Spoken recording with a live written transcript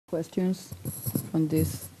Questions on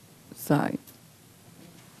this side?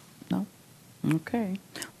 No? Okay.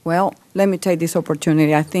 Well, let me take this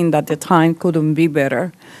opportunity. I think that the time couldn't be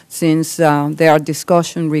better since there are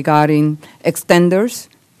discussions regarding extenders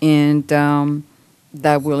and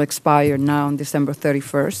that will expire now on December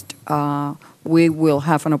 31st. We will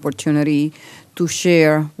have an opportunity to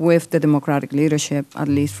share with the Democratic leadership, at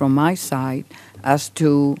least from my side, as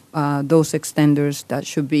to those extenders that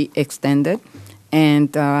should be extended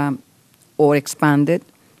and or expanded,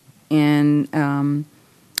 and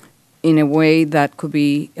in a way that could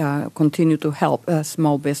be continue to help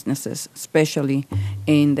small businesses, especially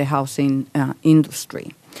in the housing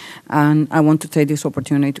industry. And I want to take this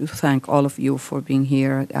opportunity to thank all of you for being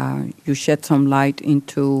here. You shed some light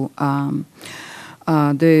into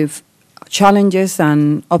the challenges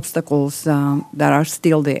and obstacles that are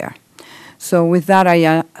still there. So with that, I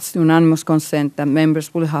ask unanimous consent that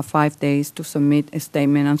members will have 5 days to submit a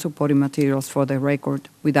statement and supporting materials for the record.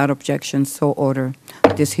 Without objection, so ordered.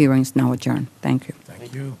 This hearing is now adjourned. Thank you.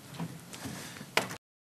 Thank you.